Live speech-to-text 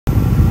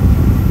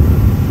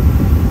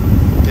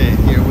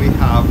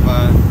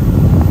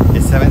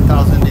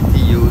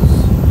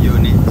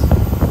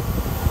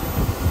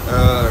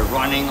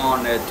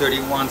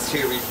31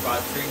 series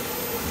battery.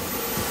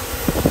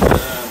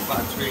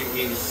 Battery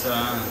is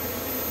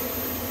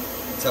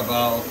it's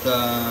about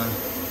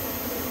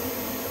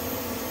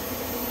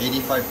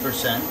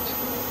 85%.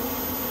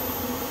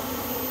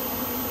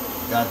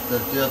 Got the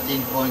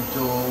 13.2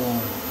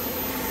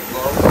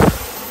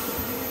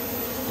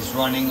 volts. It's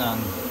running on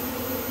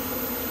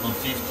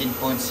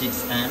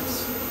 15.6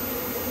 amps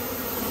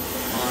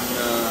on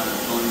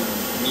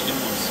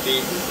minimum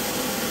speed.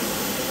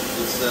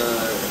 It's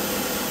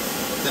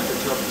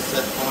temperature of the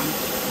set point.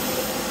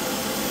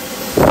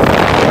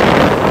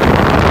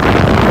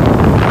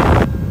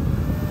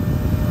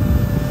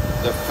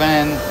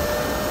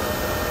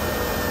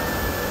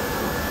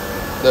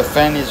 The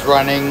fan is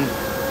running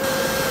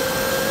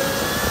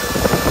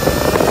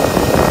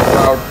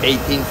about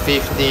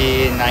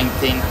 1850,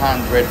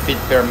 1900 feet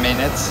per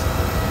minute.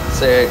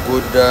 It's a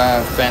good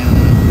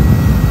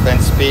fan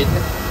speed.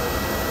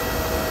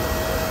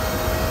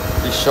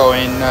 It's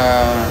showing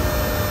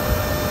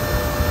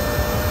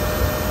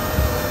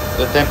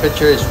the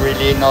temperature is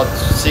really not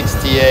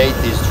 68,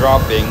 it's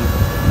dropping.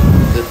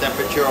 The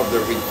temperature of the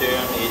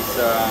return is,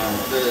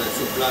 the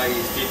supply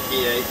is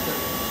 58,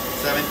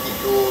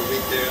 72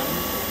 return.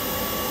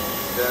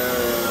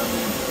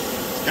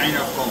 It's kind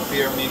of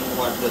confirming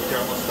what the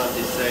thermostat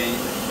is saying,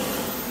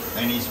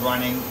 and it's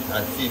running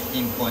at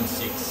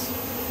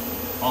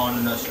 15.6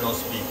 on slow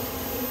speed.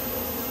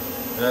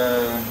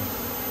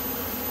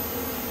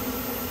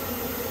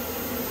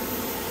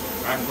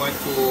 I'm going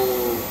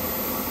to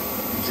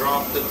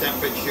drop the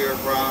temperature a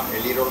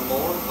little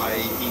more by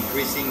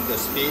increasing the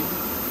speed.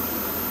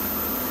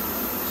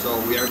 So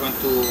we are going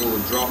to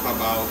drop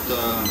about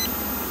a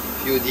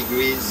few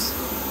degrees.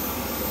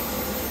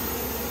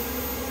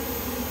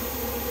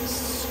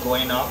 It's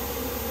going up.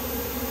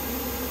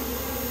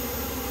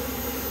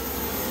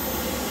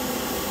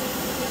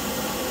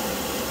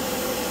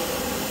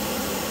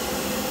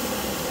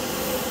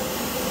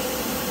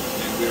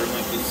 And we are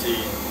going to see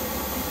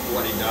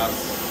what it does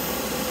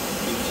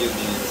in a few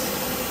minutes.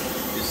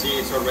 You see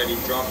it's already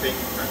dropping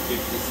at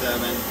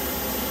 57.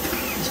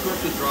 It's going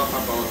to drop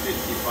about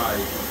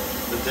 55.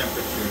 The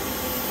temperature.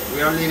 We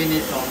are leaving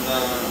it on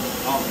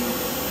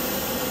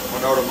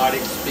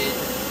automatic speed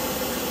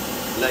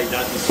like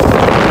that. It's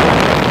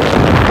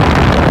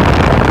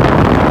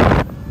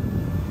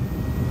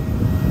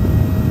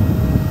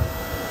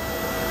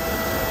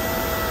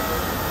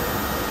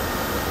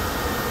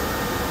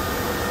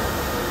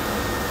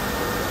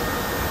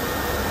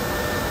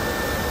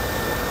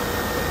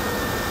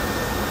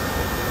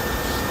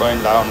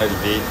going down a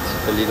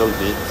little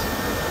bit.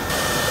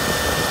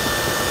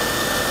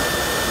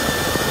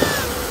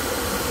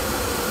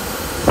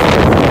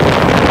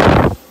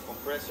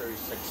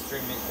 Is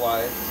extremely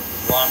quiet,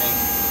 running.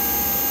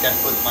 Can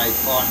put my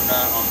phone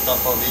on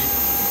top of it,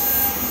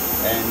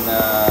 and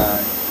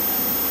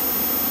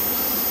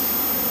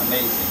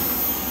amazing.